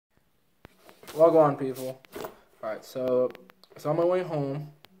Log on, people. Alright, so it's on my way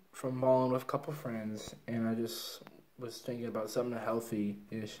home from balling with a couple friends, and I just was thinking about something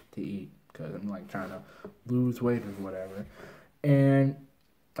healthy-ish to eat, because I'm, like, trying to lose weight or whatever. And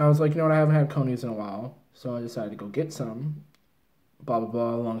I was like, you know what, I haven't had Coneys in a while, so I decided to go get some. Blah, blah,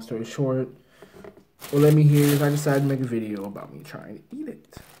 blah, long story short. What led me here is I decided to make a video about me trying to eat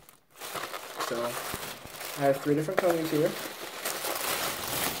it. So, I have 3 different Coneys here.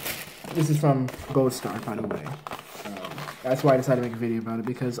 This is from Gold Star, by the way. That's why I decided to make a video about it,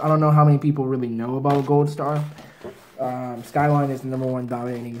 because I don't know how many people really know about Gold Star. Skyline is the #1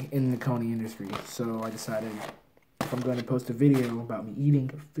 dominating in the Coney industry, so I decided if I'm going to post a video about me eating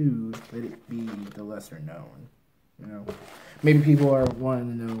food, let it be the lesser known. You know, maybe people are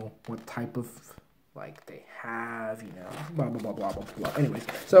wanting to know what type of, like, they have, you know, blah, blah, blah, blah, blah, blah. Anyways,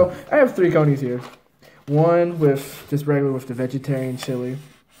 so I have 3 Coneys here. One with, just regular with the vegetarian chili.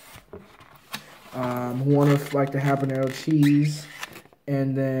 One with, like, the habanero cheese.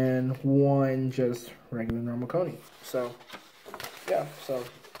 And then one just regular normal Coney. So, yeah, so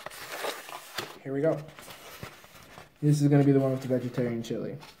here we go. This is going to be the one with the vegetarian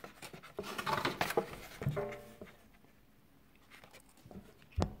chili.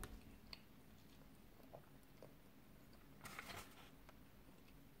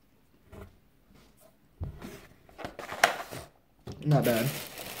 Not bad.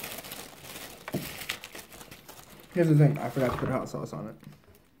 Here's the thing, I forgot to put hot sauce on it.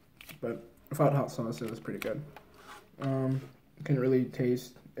 But without hot sauce, it was pretty good. Couldn't really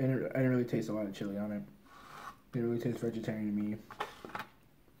taste, I didn't really taste a lot of chili on it. Didn't really taste vegetarian to me.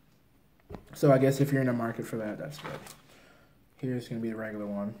 So I guess if you're in the market for that, that's good. Here's going to be the regular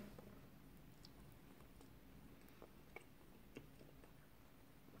one.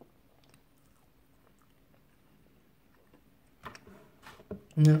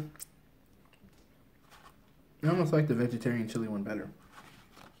 Yeah. I almost like the vegetarian chili one better.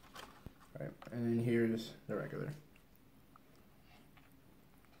 All right, and then here's the regular.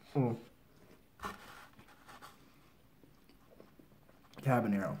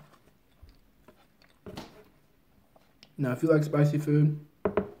 Habanero. Now, if you like spicy food,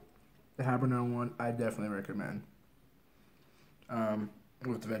 the habanero one I definitely recommend.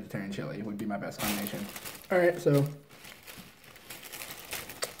 With the vegetarian chili would be my best combination. All right, so.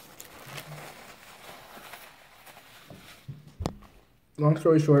 Long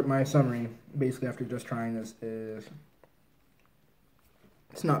story short, my summary, basically after just trying this, is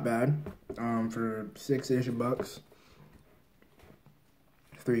it's not bad. For $6-ish bucks,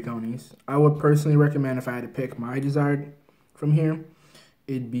 3 Coneys. I would personally recommend, if I had to pick my desired from here,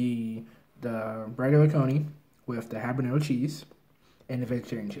 it'd be the regular Coney with the habanero cheese and the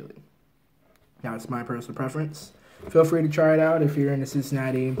vegetarian chili. Now, it's my personal preference. Feel free to try it out if you're in the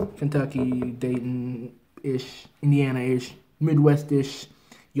Cincinnati, Kentucky, Dayton-ish, Indiana-ish, Midwest-ish,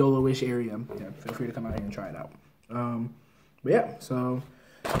 YOLO-ish area. Yeah, feel free to come out here and try it out. But yeah, so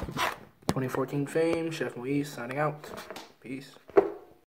 2014 fame, Chef Moise signing out. Peace.